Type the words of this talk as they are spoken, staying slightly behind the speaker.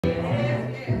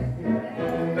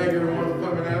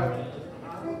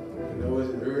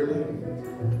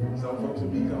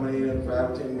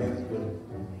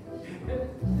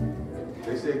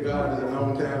God is a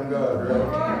long time God,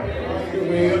 right? We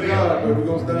ain't God, but we're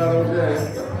going to start on that.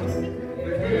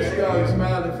 You see all your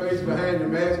smiling face behind your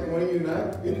mask when you're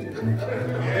not?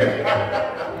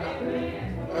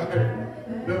 All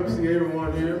right. Love to see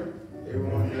everyone here.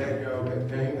 Everyone's glad y'all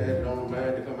came, had it on the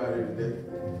mind to come out here today.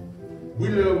 We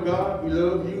love God, we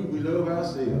love you, we love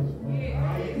ourselves.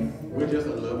 We're just a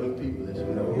loving people, as you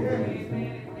know.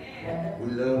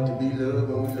 We love to be loved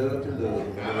and we love to love.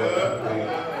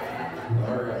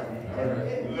 All right.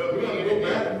 We're going to go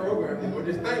back to the program, but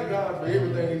just thank God for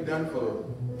everything He's done for us.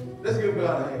 Let's give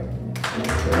God a hand.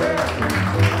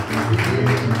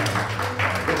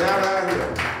 Without our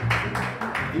help,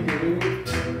 He can do it,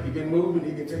 He can move it,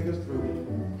 He can take us through it.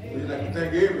 We'd like to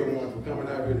thank everyone for coming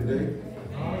out here today.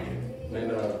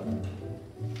 And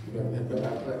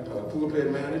our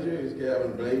pulpit manager is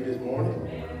Calvin Blade this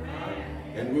morning.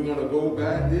 And we're going to go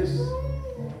by this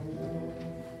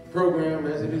program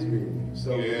as it is written.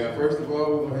 So first of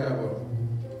all, we're going to have a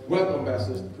welcome by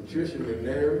Sister Patricia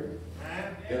McNary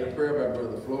and a prayer by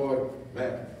Brother Floyd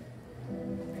Mack.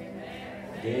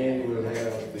 Then we'll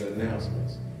have the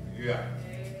announcements. Yeah.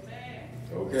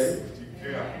 Okay?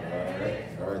 Yeah.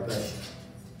 All right, thank you.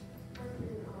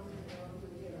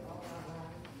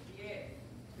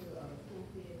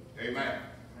 Amen.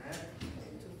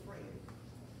 To pray.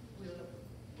 We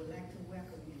would like to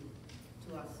welcome you to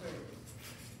our service.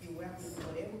 You're welcome to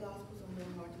whatever gospel's on your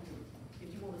heart to do.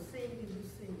 If you want to sing, then you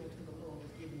sing unto the Lord,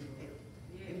 give you the help.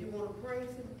 If you want to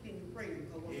praise Him, then you praise Him.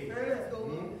 Because when the prayers go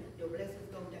up, your blessings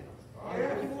go down.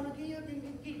 If you want to give, then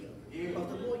you give.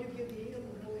 Because the more you give to Him,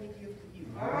 the more He gives to you.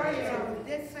 So with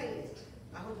that said,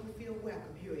 I hope you feel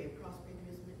welcome here at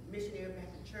Prosperity Missionary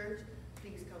Baptist Church.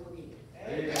 Please come again.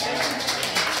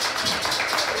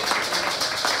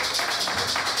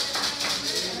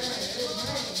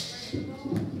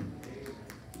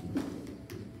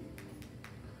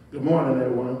 Good morning,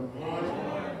 everyone. Good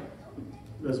morning.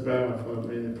 Let's bow for a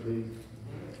minute, please.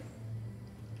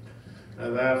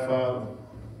 As our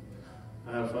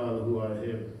Father who art in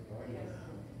heaven.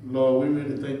 Lord, we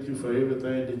really thank you for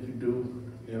everything that you do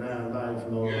in our life,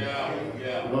 Lord.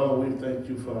 Lord, we thank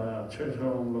you for our church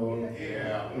home, Lord.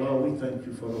 Lord, we thank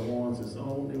you for the ones that's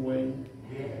on their way,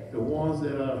 the ones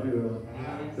that are here,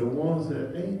 the ones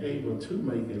that ain't able to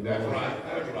make it,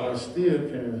 Lord, or still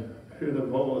can hear the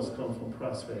voice come from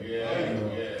Prosperity.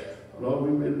 Lord,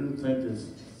 we really do think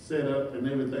this set up and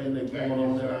everything that's going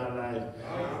on in our life.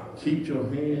 Keep your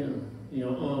hand,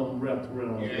 your arm wrapped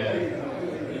around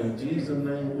us. In Jesus'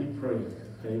 name we pray.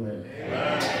 Amen.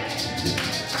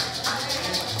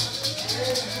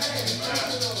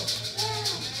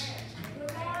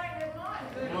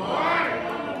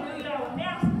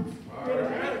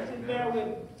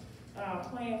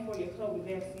 Plan for your COVID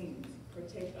vaccines.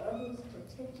 Protect others,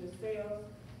 protect yourselves.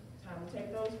 Time to take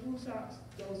those flu shots,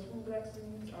 those flu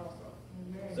vaccines also.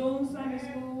 Zoom Sunday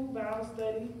School Bible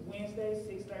Study, Wednesday,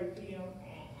 6:30 p.m.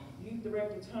 Youth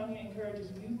Director Tanya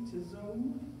encourages youth to Zoom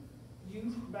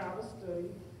Youth Bible Study,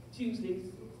 Tuesday,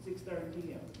 6:30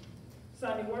 p.m.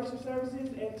 Sunday worship services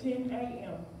at 10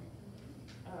 a.m.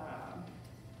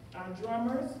 Our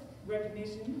drummers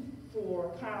recognition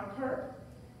for Kyle Kirk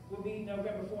will be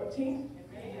November 14th.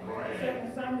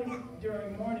 Second Sunday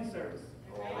during morning service.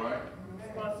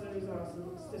 Sponsors are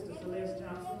Sister Celeste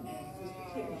Johnson and Sister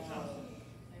Tiffany Johnson.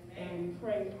 And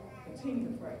we continue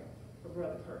to pray for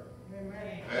Brother Kirk.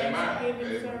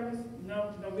 Thanksgiving service,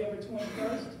 November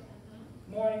 21st.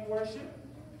 Morning worship.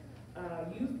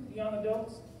 Youth, young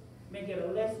adults may get a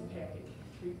lesson packet,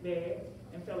 bag,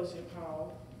 and fellowship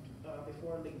hall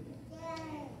before leaving.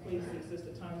 Please see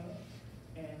Sister Tanya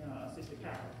and Sister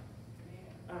Kyle.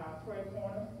 Prayer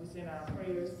corner, we send our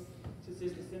prayers to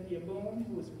Sister Cynthia Boone,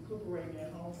 who is recuperating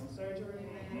at home from surgery.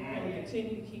 And we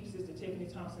continue to keep Sister Tiffany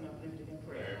Thompson uplifted in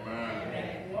prayer.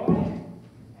 Thank you, Lord.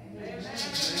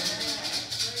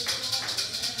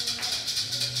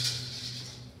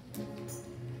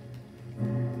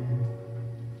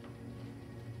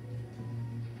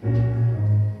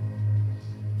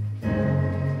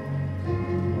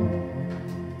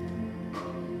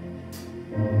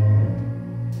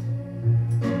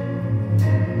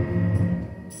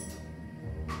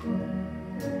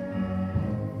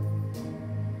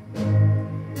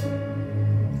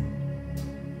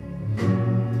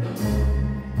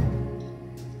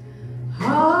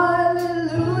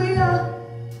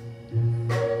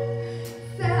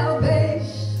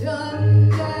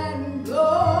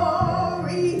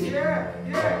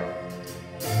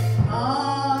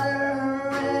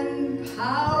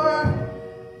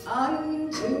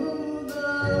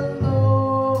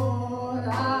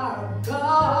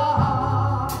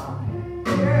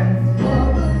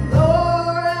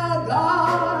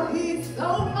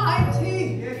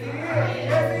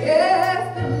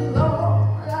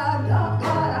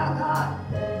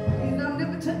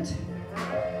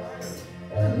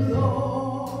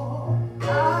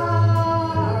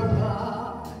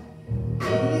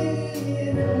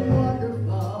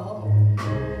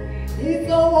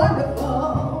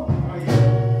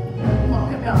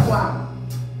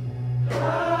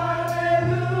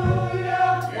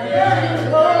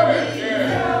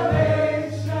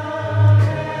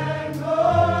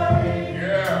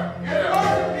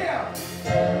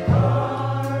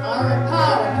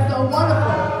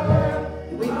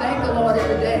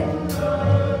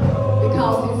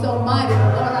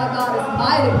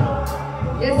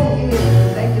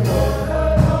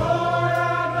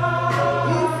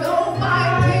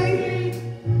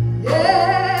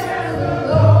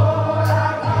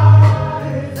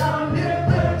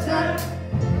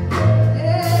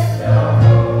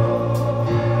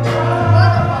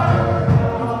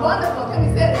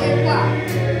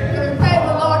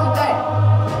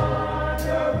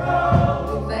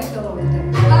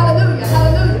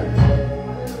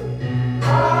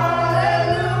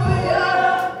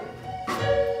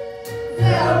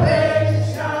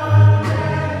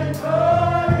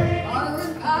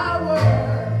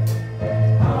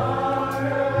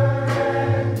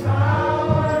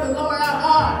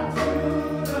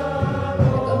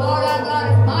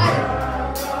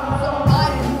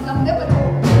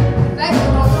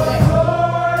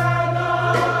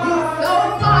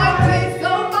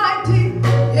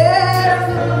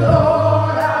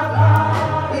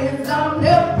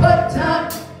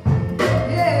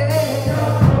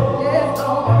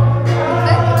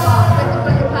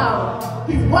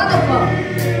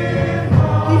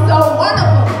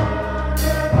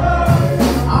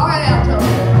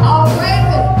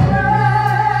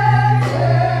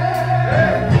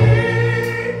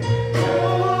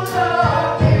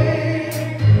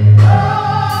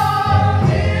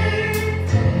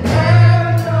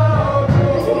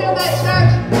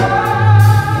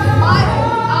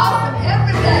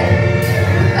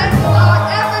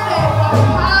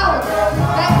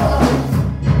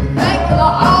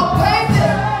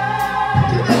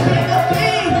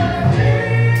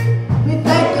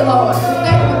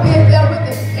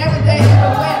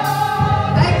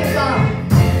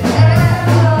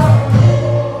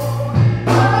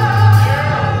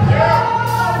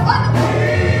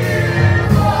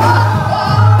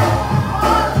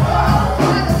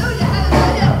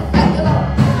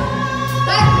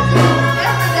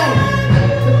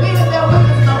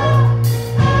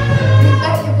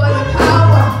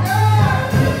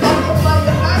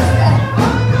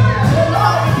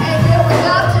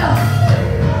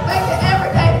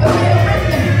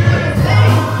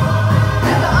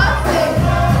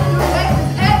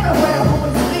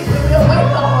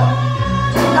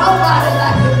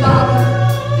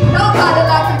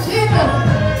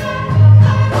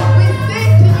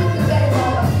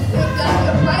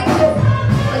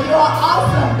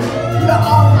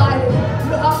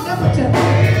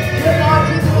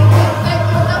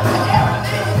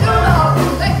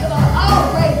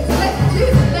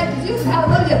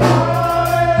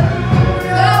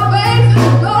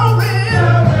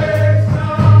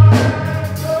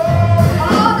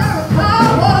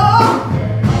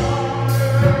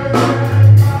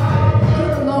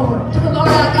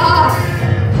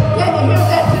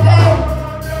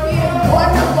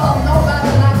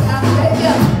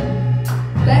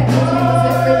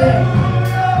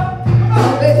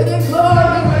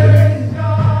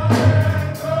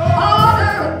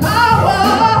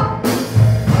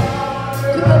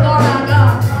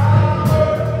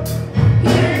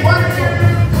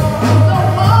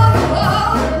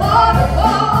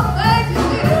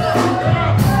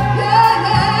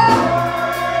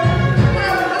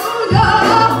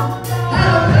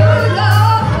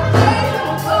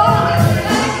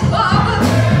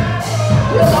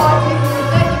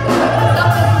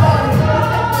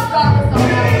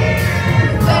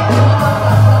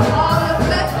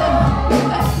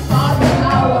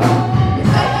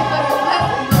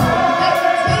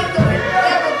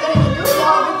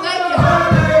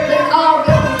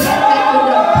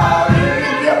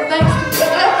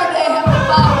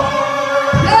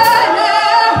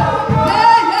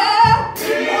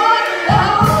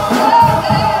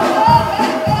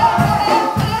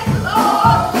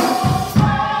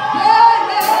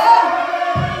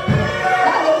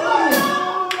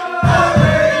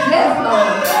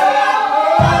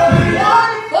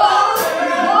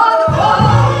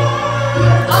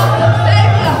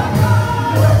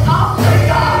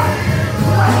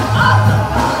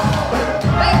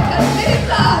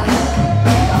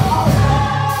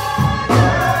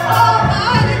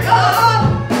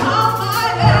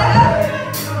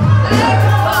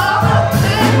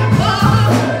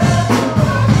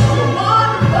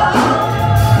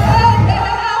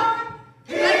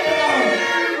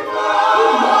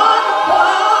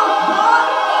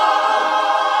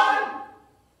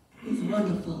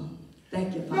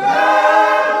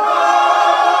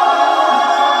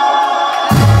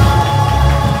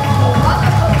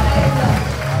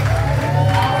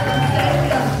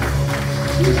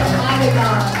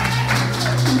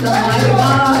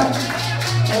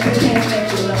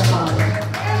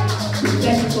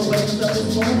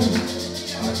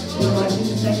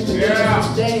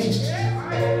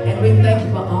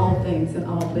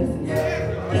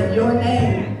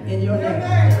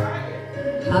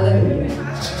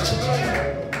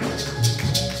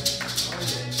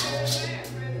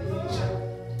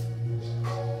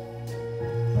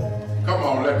 Come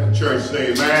on, let the church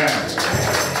say amen.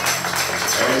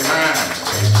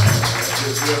 Amen.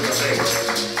 is a day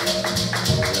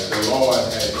that the Lord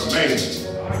has made.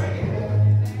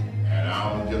 And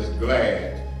I'm just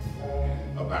glad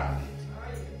about it.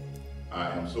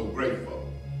 I am so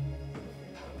grateful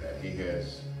that he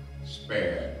has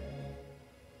spared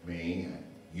me and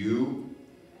you,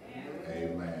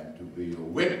 amen, to be a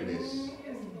witness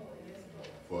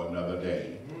for another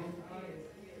day.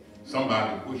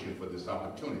 Somebody pushing for this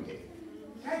opportunity.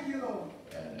 Thank you, Lord.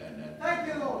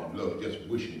 Thank you, Lord. And look, just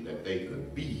wishing that they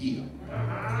could be here.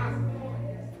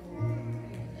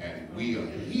 And we are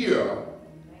here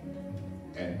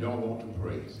and don't want to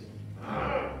praise him.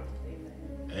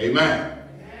 Amen.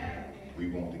 We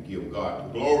want to give God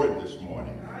the glory this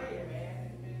morning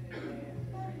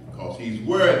because he's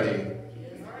worthy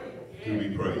to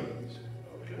be praised.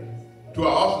 To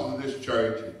our officers of this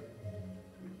church,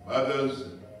 others,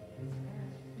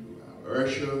 to our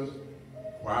ushers,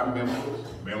 choir members,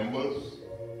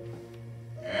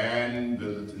 and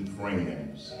visiting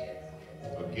friends,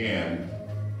 again,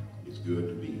 it's good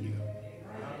to be here.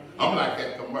 I'm like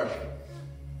that commercial.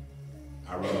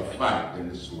 I'd rather fight than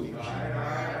to switch.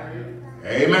 Amen.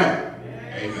 Amen.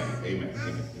 Amen. Amen.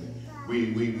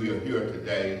 We are here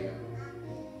today.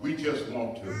 We just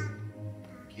want to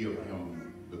give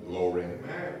him the glory.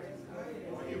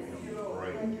 Give him the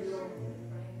praise.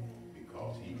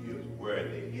 Because he is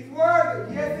worthy. He's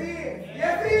worthy. Yes, he is.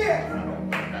 Yes, he is.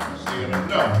 I'm saying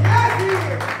enough. Yes,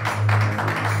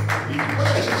 he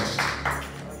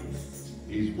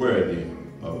is. He's worthy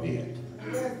of it.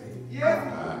 Yes.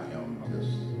 I am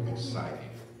just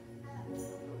excited.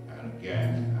 And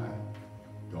again, I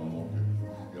don't want to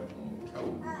step on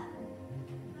toes.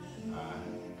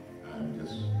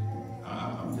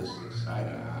 I'm just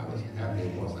excited. I was happy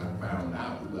once I found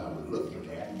out who I was looking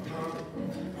at.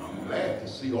 I'm glad to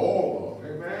see all of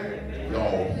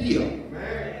y'all here.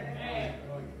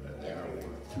 But there were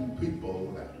two people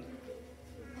that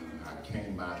I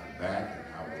came out the back and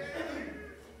I was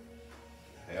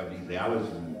have these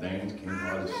allergies and things, can't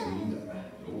hardly see,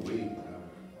 no way.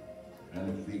 Trying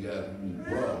to figure out who he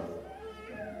was.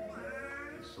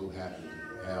 I'm so happy to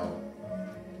have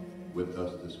with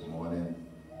us this morning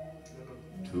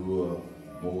two or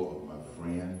more of my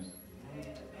friends,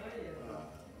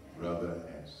 brother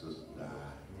and sister.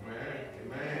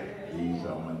 These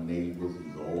are my neighbors.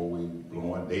 He's always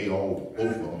blowing. Both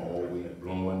of them always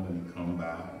blowing when they come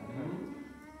by.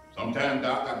 Sometimes,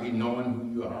 Doc, I be knowing who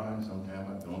you are, and sometimes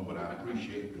I don't, but I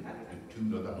appreciate the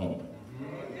toot of the horn.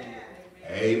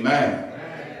 Amen.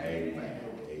 Amen.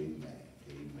 Amen.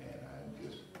 Amen. I'm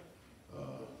just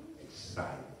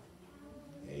excited.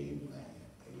 Amen.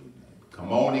 Amen.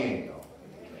 Come on in, y'all.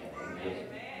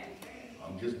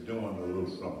 I'm just doing a little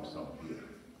something here.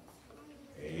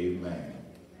 Amen.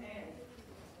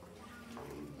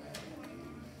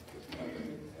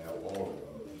 Have all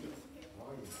of you here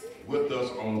with us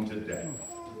on today.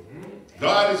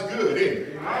 God is good,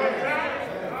 isn't he?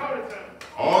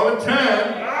 All the time.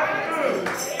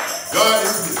 God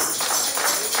is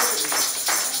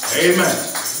good. Amen.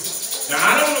 Now, I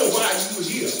don't know why you're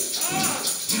here.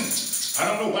 I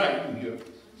don't know why you're here.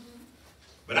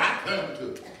 But I come to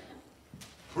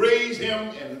praise him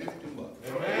and lift him up.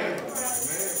 Amen.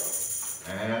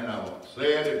 And I've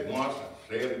said it once, I've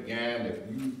said it again. If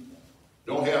you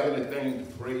don't have anything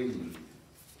to praise him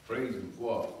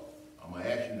for, I'm going to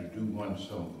ask you to do one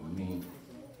song for me.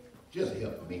 Just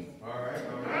help me. All right.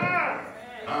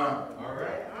 All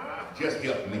right. Just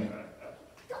help me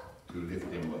to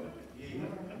lift him up.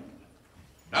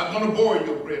 Not going to bore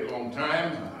you a great long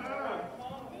time,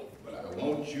 but I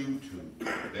want you to.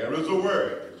 There is a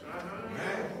word.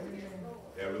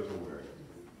 There is a word.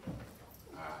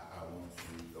 I want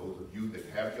you, those of you that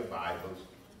have your Bibles,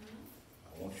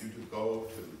 I want you to go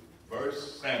to 1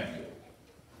 Samuel.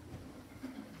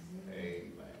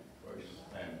 Amen. 1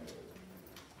 Samuel.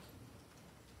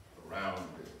 Around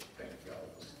this. Thank y'all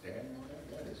for standing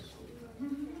there. That is so. You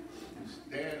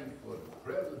stand for the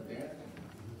president.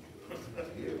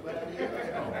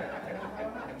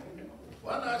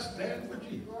 Why not stand for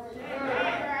Jesus?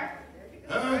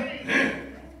 Huh?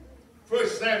 1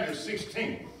 Samuel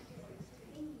 16.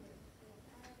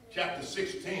 Chapter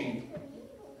 16.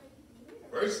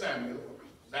 1 Samuel.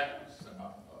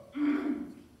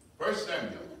 1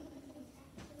 Samuel.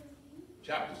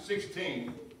 Chapter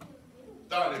 16.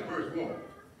 Start at verse 1.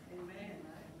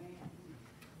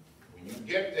 When you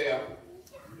get there,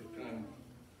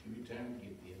 give you time to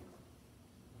get there.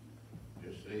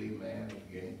 Just say amen. If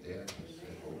you ain't there, just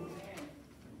say oh.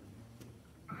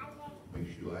 Make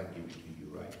sure I give it to you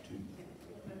right too.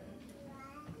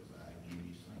 Because I give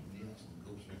you something else and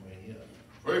go somewhere else.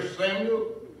 1 Samuel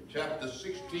chapter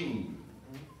 16.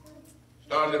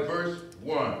 Starting at verse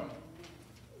 1.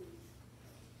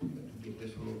 Get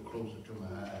this a little closer to my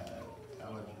eyes.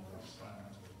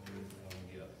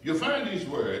 You'll find these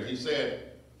words. He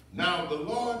said, now the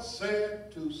Lord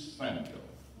said to Samuel,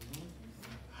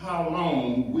 how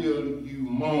long will you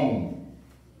mourn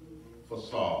for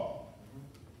Saul,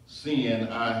 seeing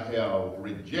I have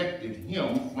rejected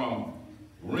him from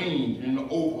reigning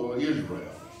over Israel?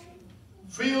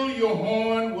 Fill your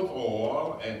horn with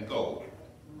oil and go.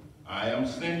 I am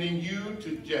sending you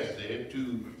to Jesse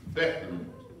to Bethlehem,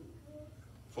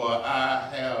 for I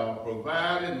have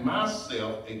provided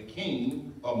myself a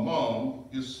king among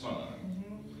his sons.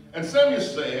 And Samuel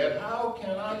said, how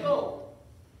can I go?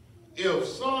 If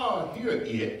Saul hear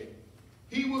it,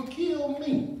 he will kill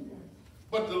me.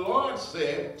 But the Lord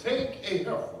said, take a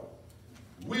heifer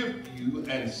with you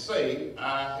and say,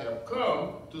 I have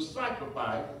come to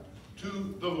sacrifice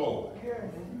to the Lord.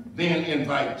 Then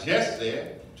invite Jesse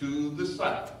to the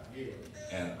sacrifice,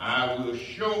 and I will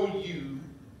show you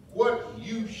what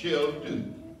you shall do.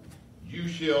 You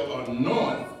shall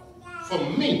anoint for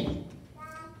me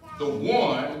the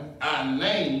one I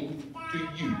name to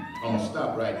you. I'm going to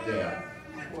stop right there.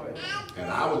 And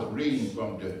I was reading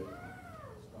from the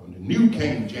New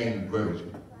King James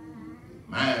Version.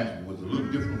 Mine was a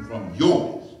little different from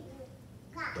yours,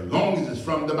 as long as it's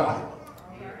from the Bible.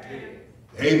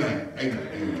 Amen. Amen.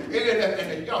 Amen.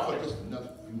 And y'all, for just another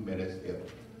few minutes, if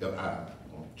I'm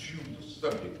going to choose the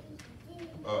subject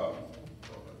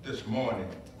this morning,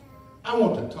 I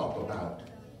want to talk about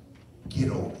get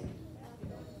over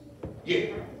it.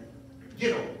 Yeah,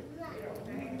 get over it.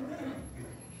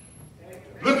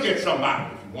 Look at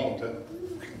somebody if you want to.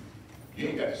 You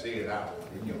ain't got to say it out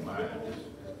in your mind. Just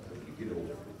get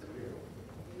over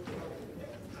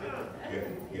it.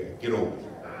 Yeah, get over it.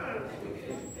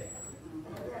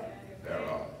 There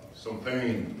are some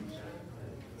things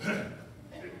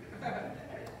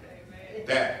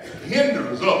that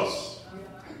hinders us.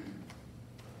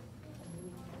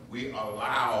 We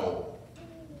allow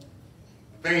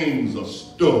things or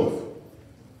stuff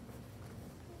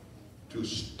to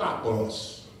stop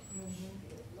us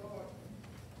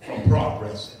from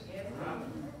progressing.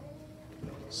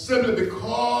 Simply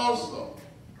because of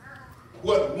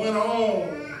what went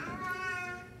on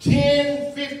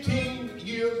 10, 15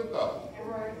 years ago.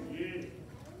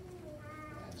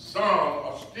 Some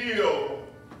are still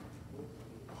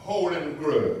holding a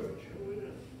grudge.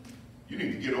 You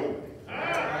need to get over it.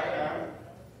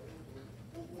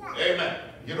 Amen.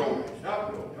 Get over it.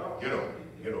 Get over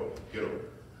it. Get over it. Get over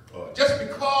it. Just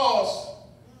because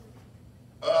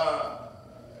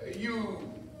you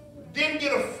didn't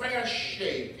get a fair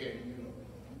shake and you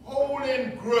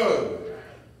holding grudge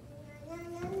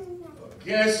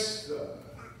against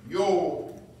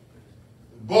your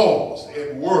boss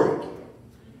at work.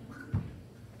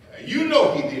 You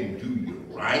know he didn't do you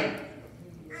right.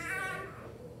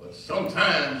 But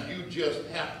sometimes you just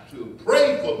have to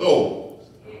pray for those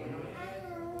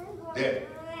that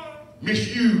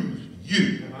misuse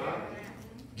you.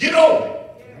 Get over it.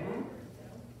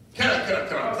 Can I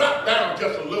drop down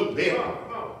just a little bit?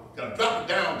 Can I drop it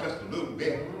down just a little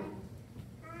bit?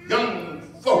 Young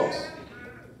folks,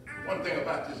 one thing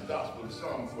about this gospel is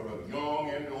something for the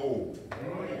young and the old.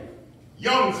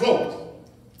 Young folks,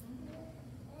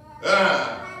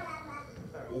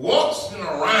 waltzing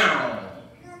around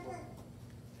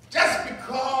just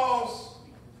because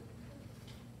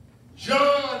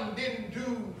John didn't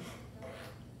do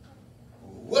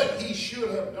what he should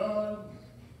have done,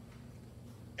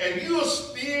 and you're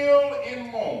still in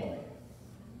mourning.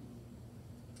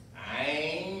 I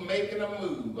ain't making a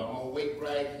move. I'm going to wait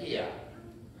right here.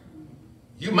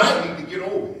 You might need to get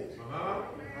over it.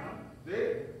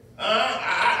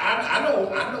 I know.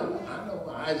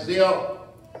 Isaiah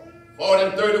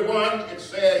 40:31, it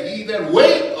said, he that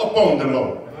wait upon the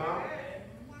Lord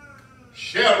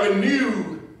shall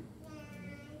renew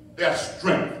their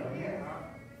strength.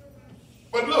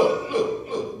 But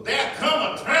look, there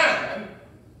come a time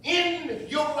in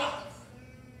your life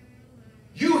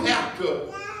you have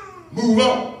to move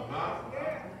on.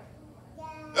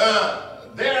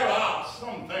 There are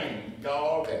some things,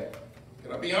 y'all, that,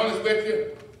 can I be honest with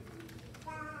you,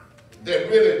 that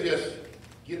really just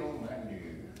get on my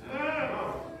nerves.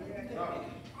 Get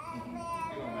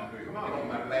on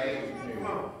my last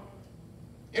nerve.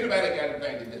 Anybody got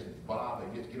anything that just bother,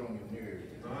 just get on your nerves?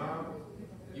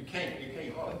 You can't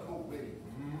hardly cope with it.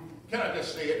 Can I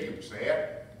just say it? You can say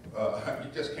it. You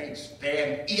just can't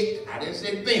stand it. I didn't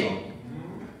say them,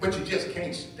 but you just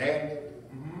can't stand it.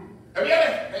 Have you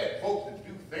ever had folks that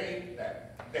do things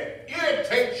that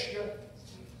irritates you?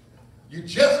 You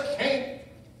just can't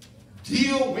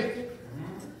deal with it.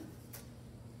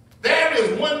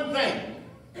 is one thing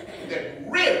that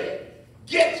really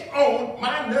gets on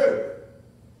my nerve.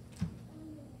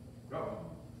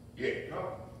 Yeah.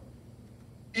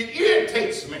 It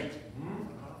irritates me.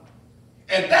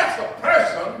 And that's a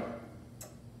person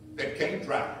that can't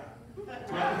drive.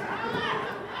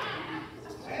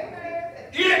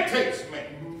 Irritates me.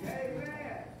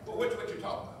 Well, what you talking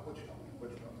about? What you talking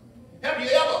about?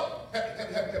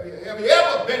 Have you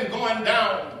ever been going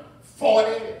down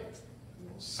 40,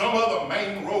 some other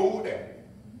main road, and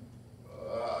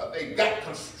they got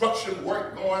construction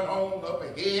work going on up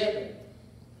ahead,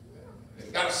 and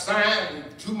they got a sign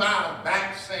 2 miles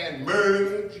back saying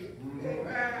merge?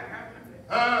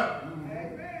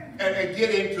 And they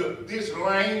get into this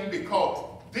lane because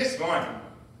this lane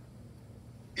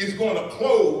is going to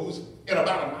close in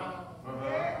about a mile.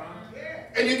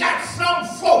 And you got some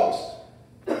folks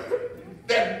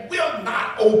that will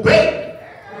not obey.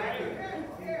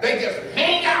 They just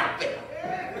hang out there.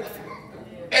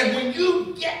 And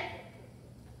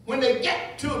when they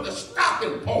get to the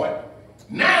stopping point,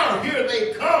 now here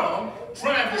they come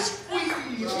trying to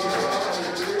squeeze.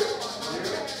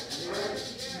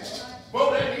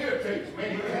 Well, that irritates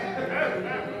me.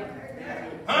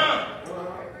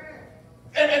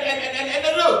 And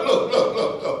look.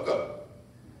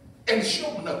 And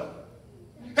sure enough,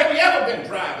 have you ever been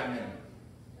driving and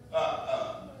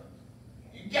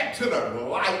you get to the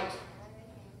light,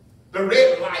 the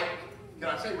red light? Can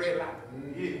I say red light?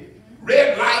 Yeah.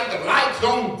 Red light, the light's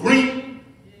on green.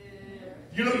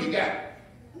 You know you got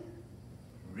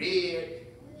red,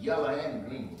 yellow, and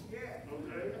green.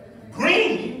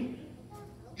 Green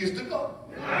is to go.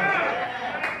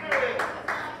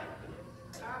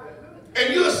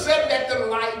 And you're sitting at the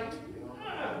light,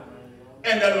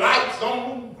 and the light's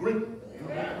on green.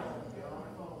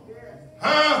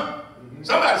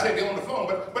 Somebody said they're on the phone,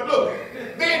 but look,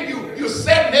 then you're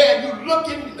sitting there and you're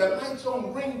looking, the light's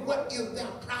on green. What is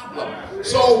that problem?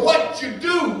 So what you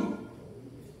do,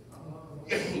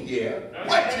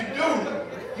 what you do,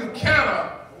 you kind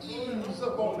of ease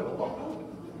up on the phone.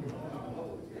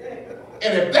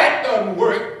 And if that doesn't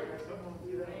work,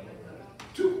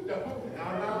 toot the horn. Toot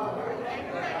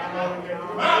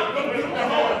the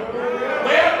horn.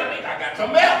 Well, I got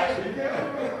some else.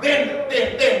 Then,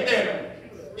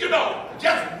 you know,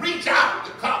 just reach out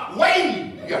the cop,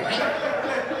 wave your hand.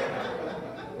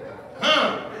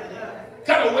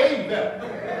 Kind of wave them.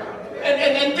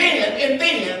 And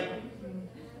then,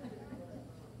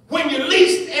 when you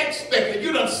least expect it,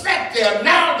 you done sat there,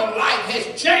 now the light has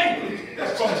changed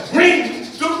from green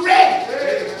to red.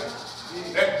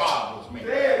 That bothers me.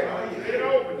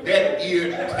 That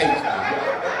irritates me.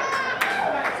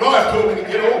 Floyd told me to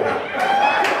get over it.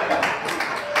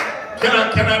 Can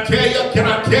I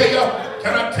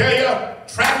tell you,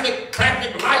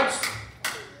 traffic lights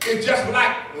is just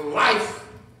like life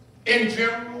in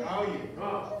general.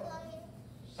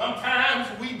 Sometimes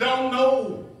we don't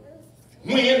know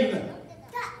when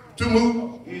to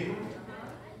move.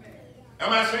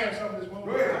 Am I saying something this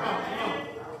morning?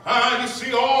 You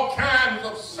see all kinds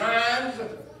of signs,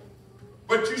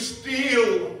 but you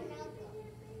still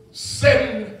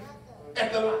sitting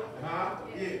at the light.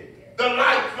 The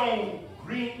light's on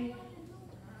green,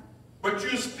 but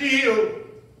you're still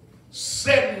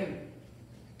sitting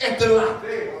at the light,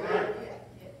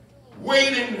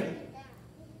 waiting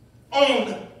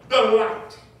on the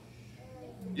light.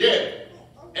 Yeah.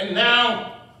 And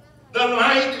now the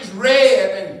light is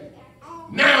red, and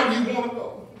now you want to go.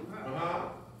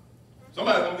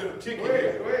 Somebody's going to get a ticket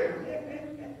here.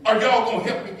 Are y'all going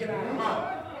to help me get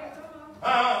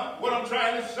out? What I'm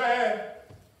trying to say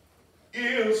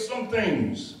is some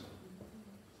things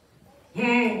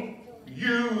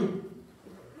you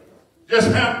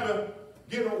just have to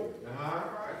get over.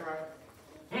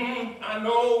 I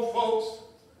know folks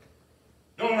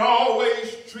don't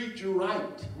always treat you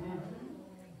right.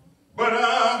 But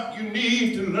you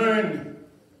need to learn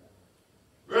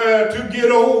to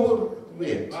get over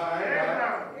it.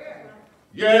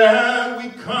 Yeah, we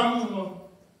come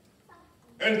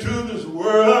into this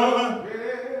world,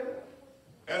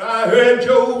 and I heard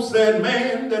Job said,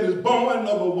 man that is born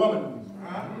of a woman,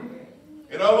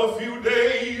 in a few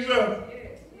days,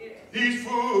 he's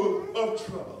full of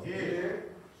trouble.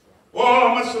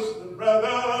 Oh, my sister and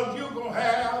brother, you're going to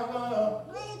have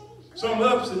some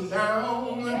ups and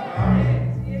downs.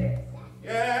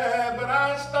 Yeah, but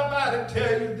I stopped by to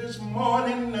tell you this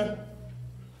morning,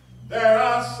 there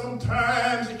are some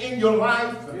times in your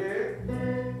life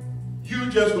you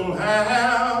just gonna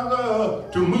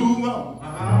have to move on.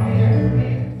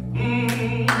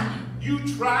 You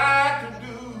try to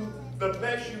do the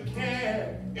best you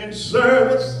can in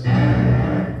service.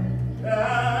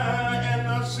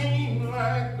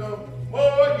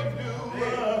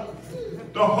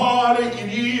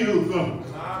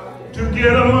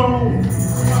 get along.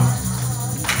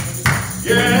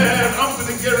 Yeah, I'm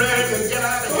gonna get ready to get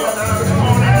out of here now this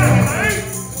morning.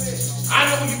 I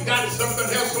know you got something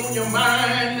else on your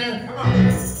mind,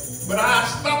 but I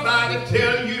stopped by to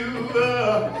tell you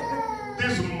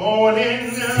this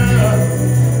morning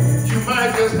you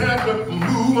might just have to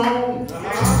move on.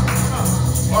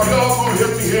 Or y'all gonna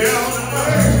help me out.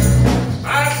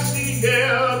 I see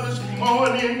here this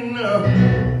morning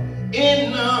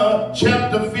in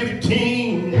chapter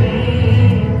 15,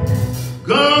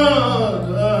 God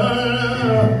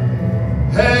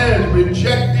has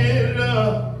rejected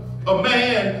a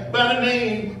man by the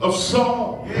name of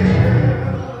Saul.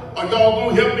 Are y'all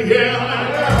gonna help me here?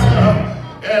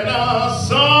 And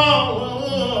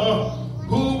Saul,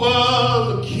 who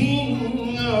was the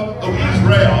king of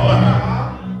Israel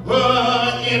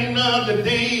in the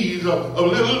days of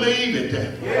little David.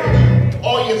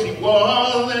 Oh yes, he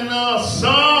was. And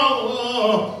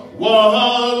Saul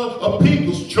was a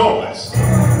people's choice.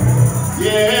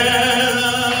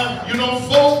 Yeah, you know,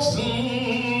 folks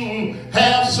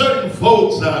have certain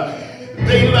folks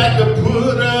they like to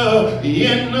put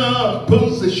in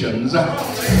positions. Are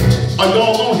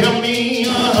y'all gonna help me?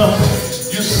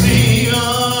 You see,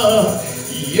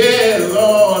 yeah,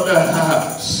 Lord,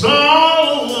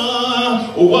 Saul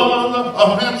was a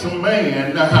handsome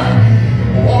man.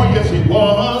 Oh yes, he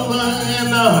was,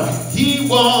 and he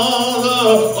was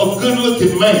a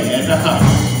good-looking man.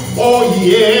 Oh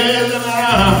yes,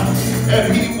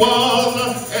 and he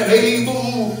was an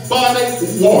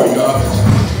able-bodied warrior.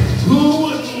 Who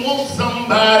wouldn't want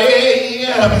somebody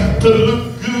to look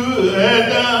good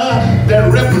that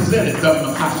represented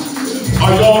them?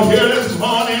 Are y'all here this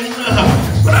morning?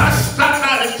 But I stopped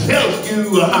by to tell you,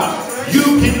 you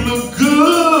can look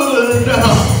good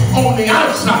on the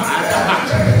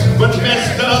outside, but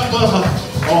messed up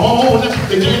on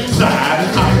the inside.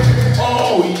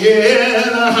 Oh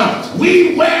yeah,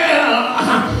 we wear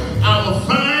our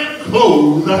fine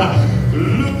clothes,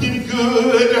 looking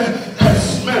good and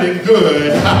smelling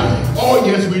good. Oh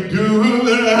yes, we do.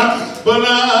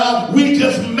 But we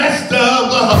just messed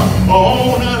up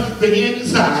on the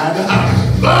inside.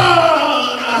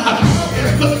 God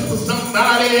is looking for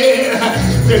somebody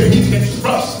that he can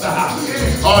trust.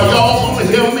 Are y'all gonna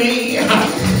hear me?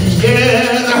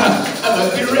 Yes, as I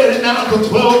get ready now to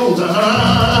close.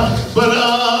 But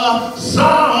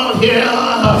Saul here,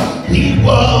 he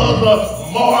was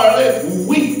morally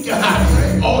weak.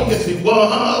 Oh yes, he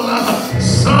was.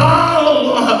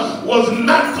 Saul was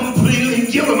not completely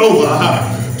given over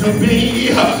to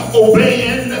be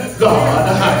obeying God.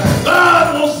 God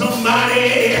wants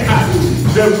somebody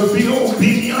that will be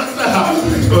obedient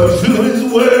to his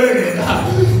word.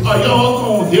 Are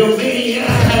y'all gonna hear me?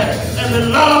 And the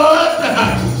Lord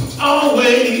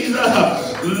always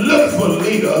look for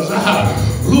leaders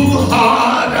whose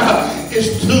heart is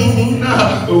tuned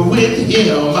with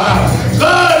him.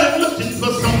 God is looking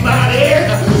for somebody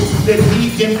that he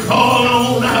can call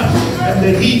on and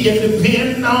that he can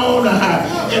depend on.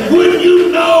 And wouldn't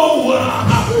you know,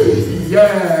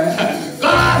 yeah,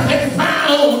 God had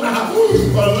found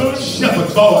a little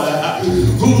shepherd boy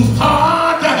whose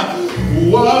heart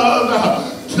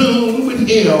was tuned with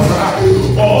him.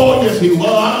 Oh yes, he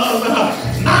was.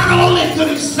 Not only could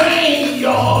he sing,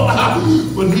 y'all,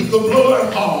 but he could blow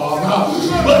it hard.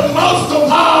 But most of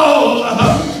all,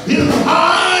 his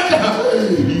heart,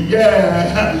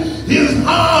 yeah, his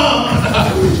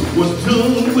heart was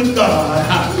tuned with God.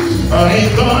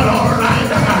 Ain't God all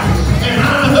right? And I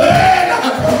heard,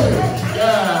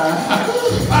 yeah,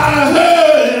 I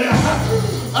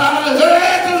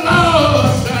heard the Lord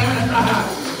saying,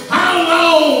 how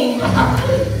long,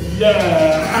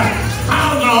 yeah, how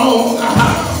long,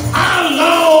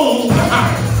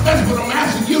 that's what I'm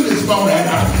asking you this morning.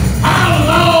 How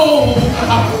long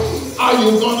are you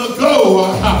gonna go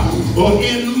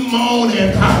in the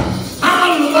morning? How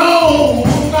long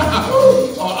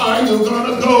are you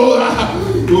gonna go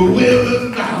with the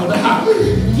now?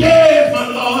 Yes, my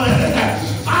Lord,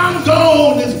 I'm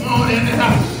gone this morning,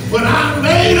 but I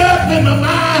made up in my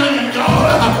mind, y'all,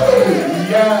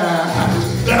 yeah,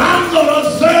 that I'm gonna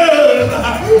serve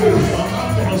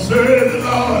the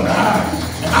Lord.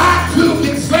 I too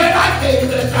can say I gave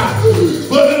it,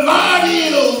 but the Lord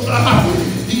is,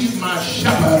 he's my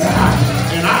shepherd,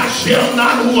 and I shall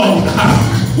not want.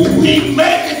 He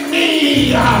making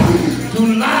me to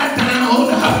lie down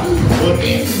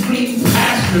in green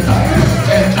pastures,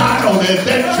 and not only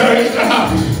that, church,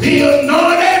 he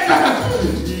anointed,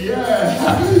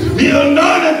 yeah, he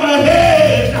anointed my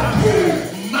head,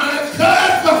 my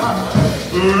cup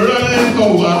runneth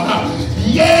over.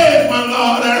 Yeah, my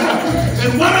Lord.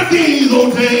 And one of these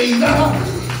old days,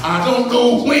 I don't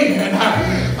know when,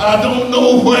 I don't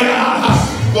know where,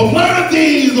 but one of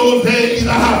these old days,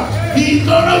 he's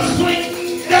gonna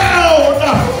swing down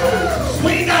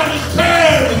his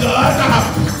stairs, God,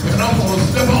 and I'm gonna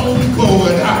step on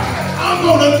forward. I'm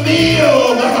gonna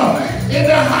kneel in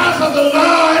the house of the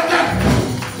Lord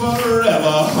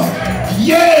forever.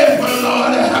 Yes, my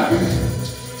Lord.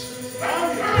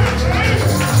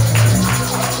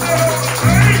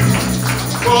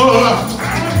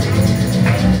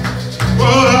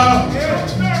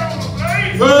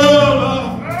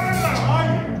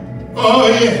 Oh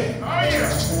yeah.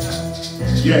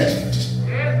 Yeah.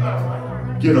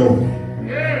 Get over it.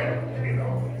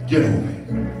 Get over it.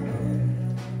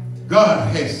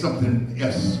 God has something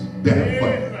else better for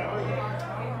you.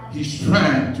 He's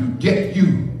trying to get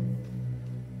you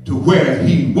to where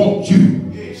he wants you,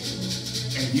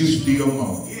 and you still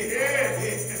won't.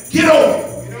 Get over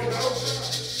it.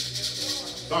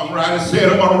 Songwriter said,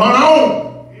 I'm going to run on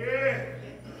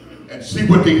and see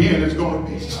what the end is going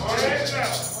to be.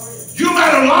 You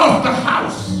might have lost the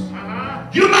house.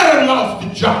 You might have lost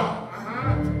the job.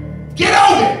 Get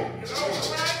over it.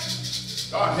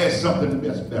 God has something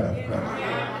that's better for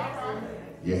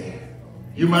you. Yeah.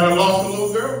 You might have lost a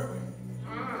little girlfriend.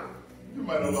 You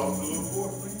might have lost a little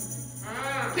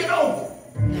boyfriend. Get over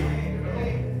it.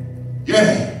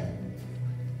 Yeah.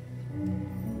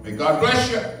 May God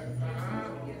bless you.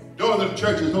 Doors of the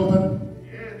church is open.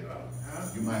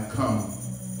 You might come.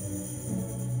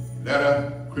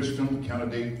 Letter, Christian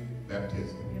candidate,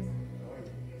 baptism.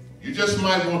 You just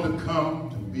might want to come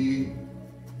to be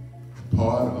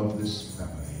part of this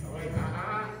family.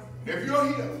 If you're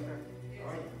here,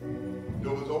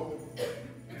 doors open.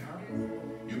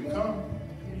 You can come.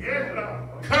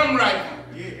 Come right now.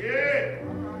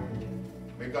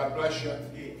 May God bless you.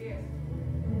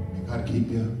 May God keep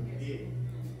you.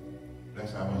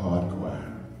 Let's have a hard choir.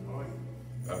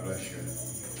 God bless you.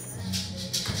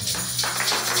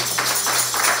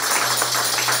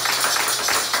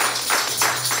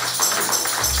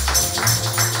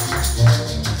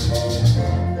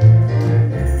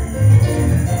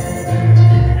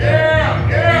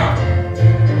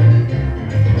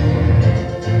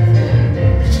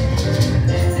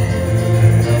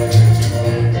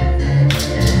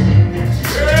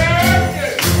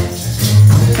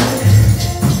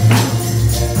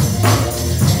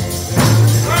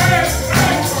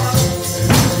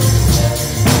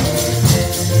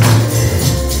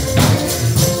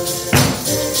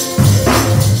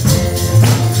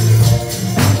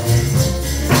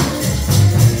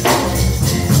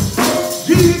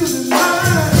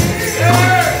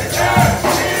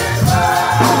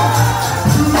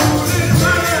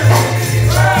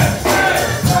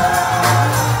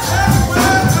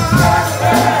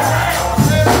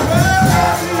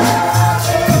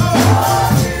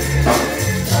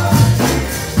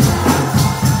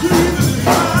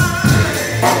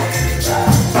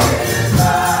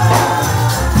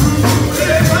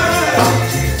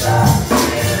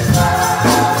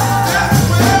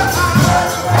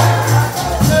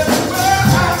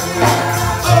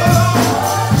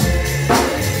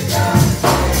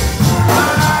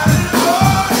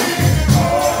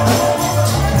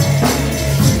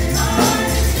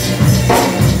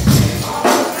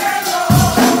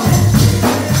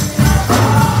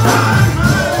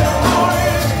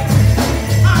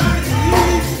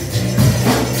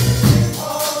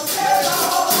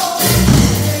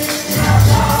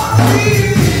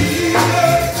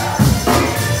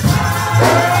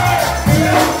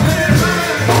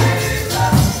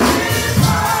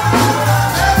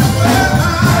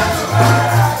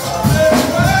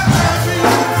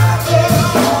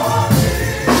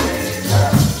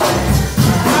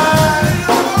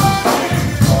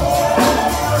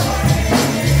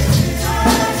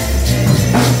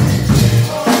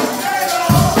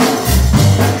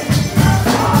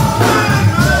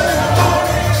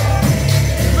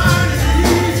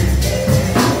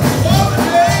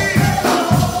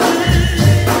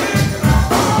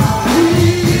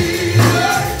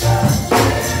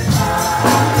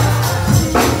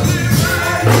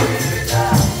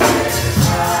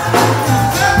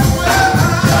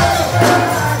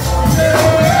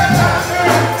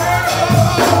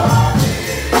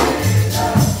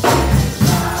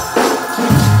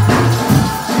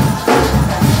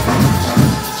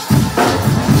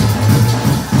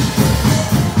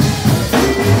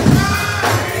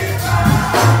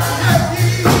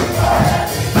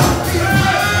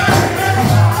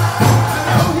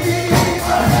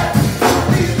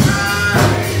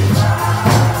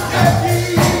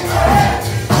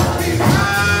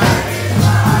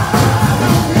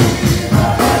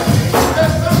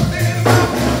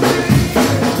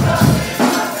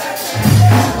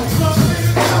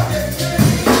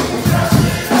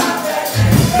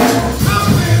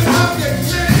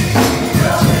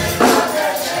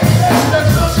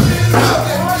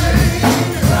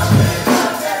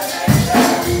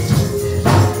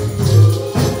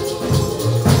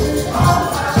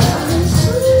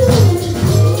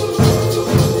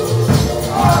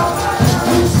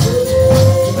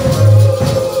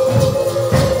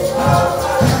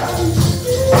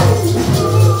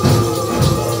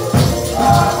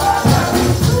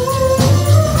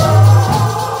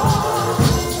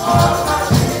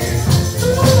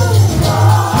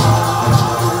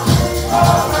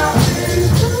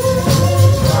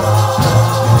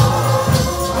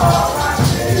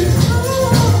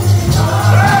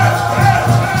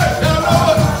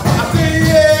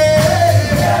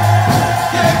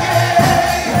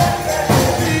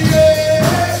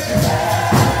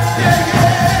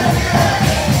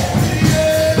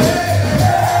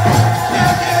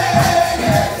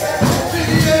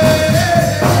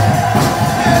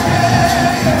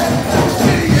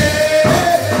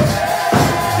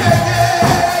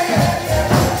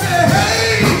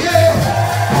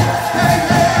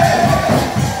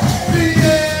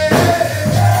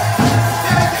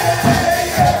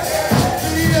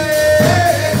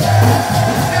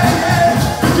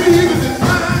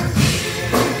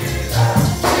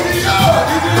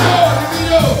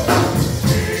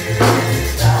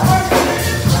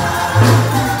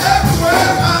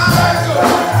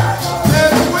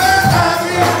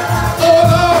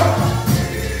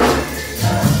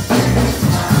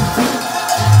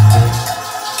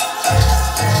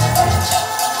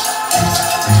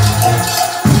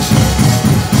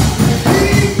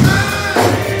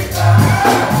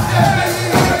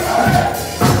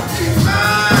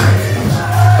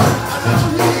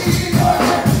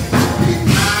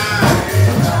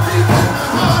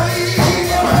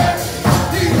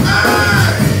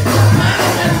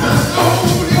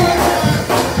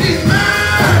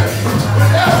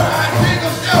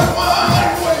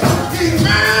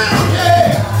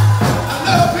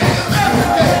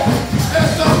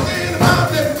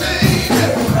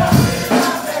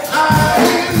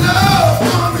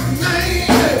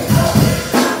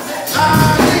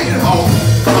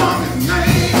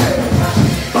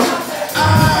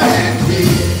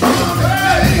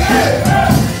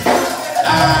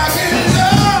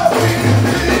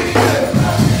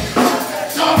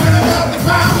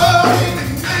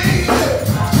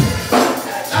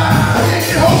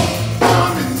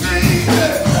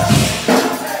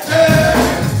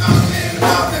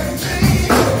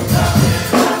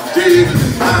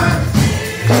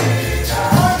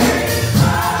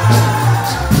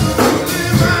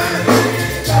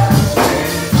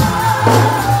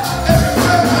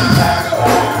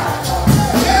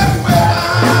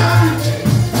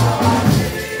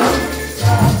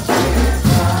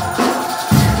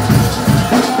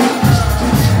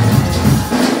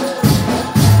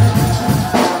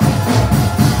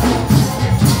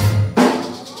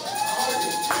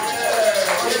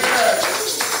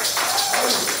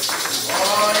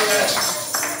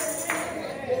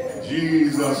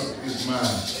 Jesus is mine.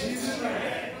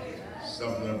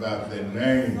 Something about that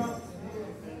name.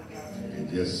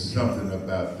 It's just something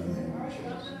about the name of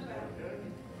Jesus.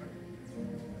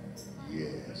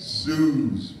 Yeah,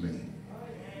 soothes me.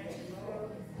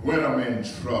 When I'm in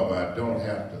trouble, I don't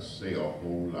have to say a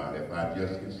whole lot. If I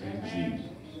just can say Jesus.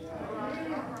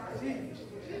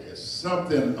 There's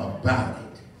something about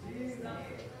it.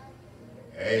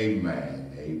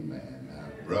 Amen. Amen. Now,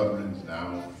 brethren,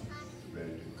 now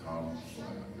ready to come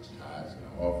for tithes and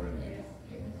offering.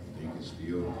 I think it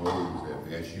still holds that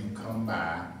as you come by,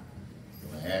 I'm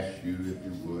going to ask you if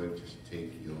you would just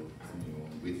take your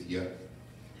communion with you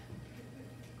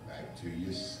back to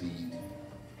your seat.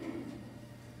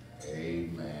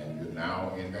 Amen. You're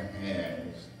now in the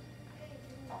hands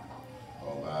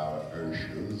of our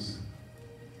ushers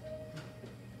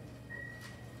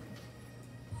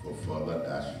for further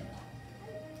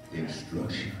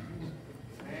instruction.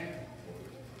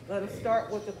 Let us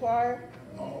start with the choir.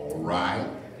 All right.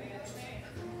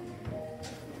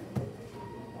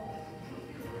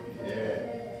 Yeah.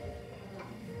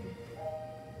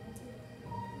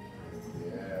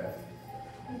 Yeah.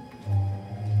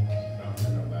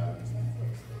 Something about it.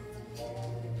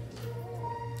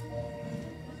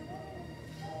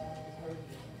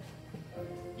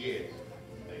 Yes.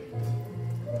 Thank you.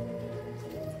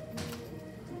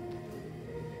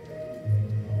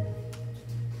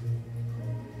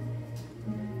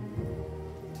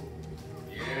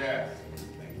 Yeah.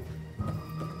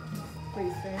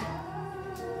 Please stand.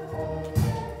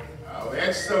 Oh,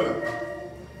 excellent.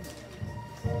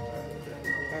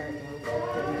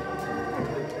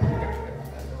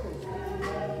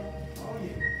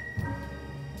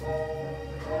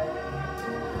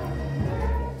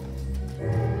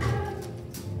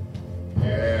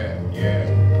 Yeah, yeah.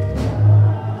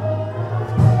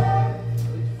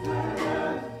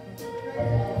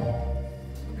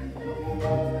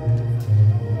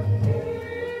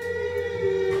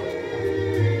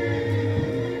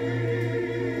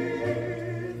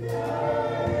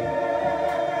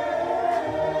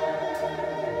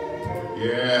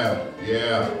 Yeah,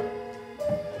 yeah.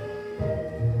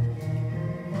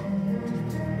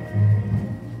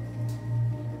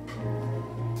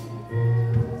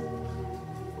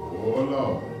 Oh,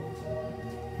 Lord.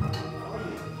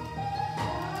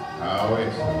 How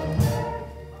excellent.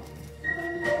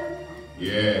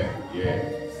 Yeah, yeah.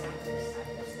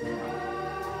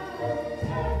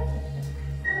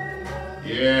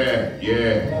 Yeah,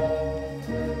 yeah.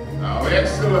 How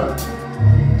excellent.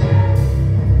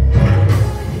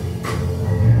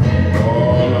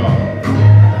 Oh, Lord.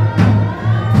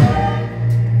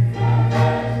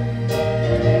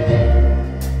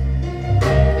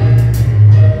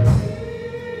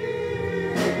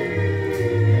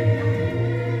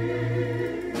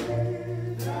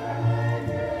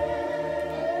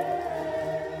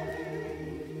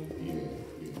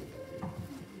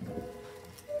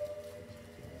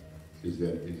 Is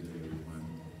that everyone?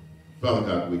 Father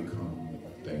God, we come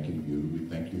thanking you. We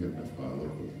thank you, Heavenly Father,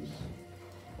 for this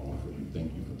offering. We thank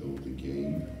you for those that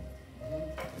gave.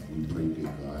 And we pray,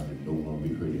 dear God, that no one be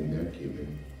hurt in their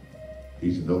giving.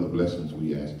 These and other blessings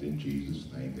we ask in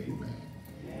Jesus' name. Amen.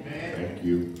 Amen. Thank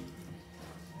you.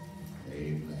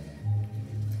 Amen.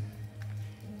 Amen.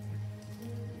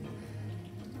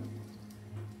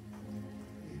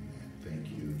 Thank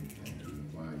you. Thank you.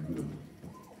 While you're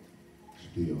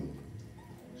still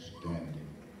standing,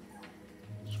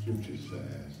 Scripture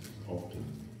says, as often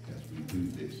as we do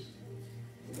this,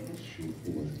 show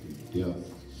forth his death,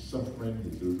 suffering,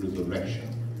 his resurrection,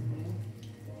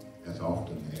 as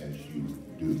often as you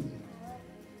do.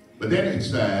 But then it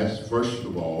says, first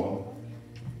of all,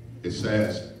 it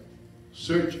says,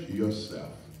 search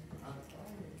yourself.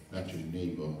 Not your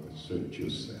neighbor, but search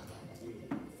yourself.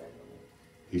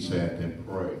 He said, then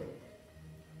pray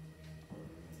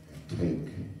and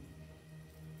take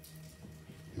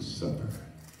his supper.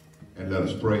 And let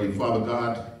us pray. Father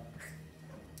God,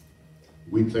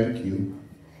 we thank you.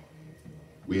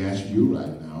 We ask you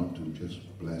right now to just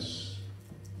bless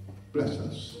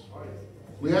us.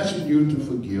 We're asking you to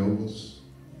forgive us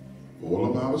all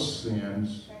of our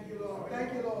sins. Thank you, Lord.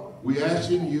 Thank you, Lord. We're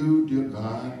asking you, dear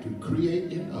God, to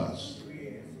create in us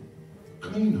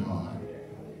clean heart,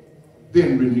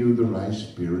 then renew the right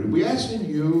spirit. We're asking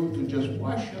you to just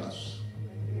wash us.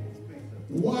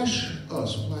 Wash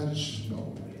us white as snow.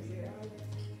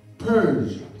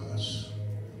 Purge us,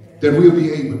 that we'll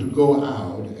be able to go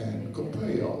out and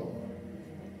compel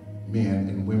men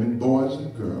and women, boys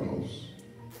and girls,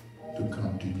 to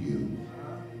come to you.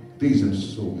 These and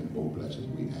so many more blessings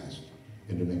we ask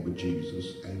in the name of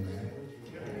Jesus. Amen.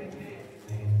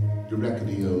 the record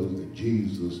is that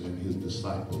Jesus and his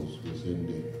disciples was in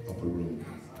the upper room.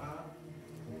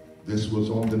 This was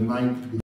on the night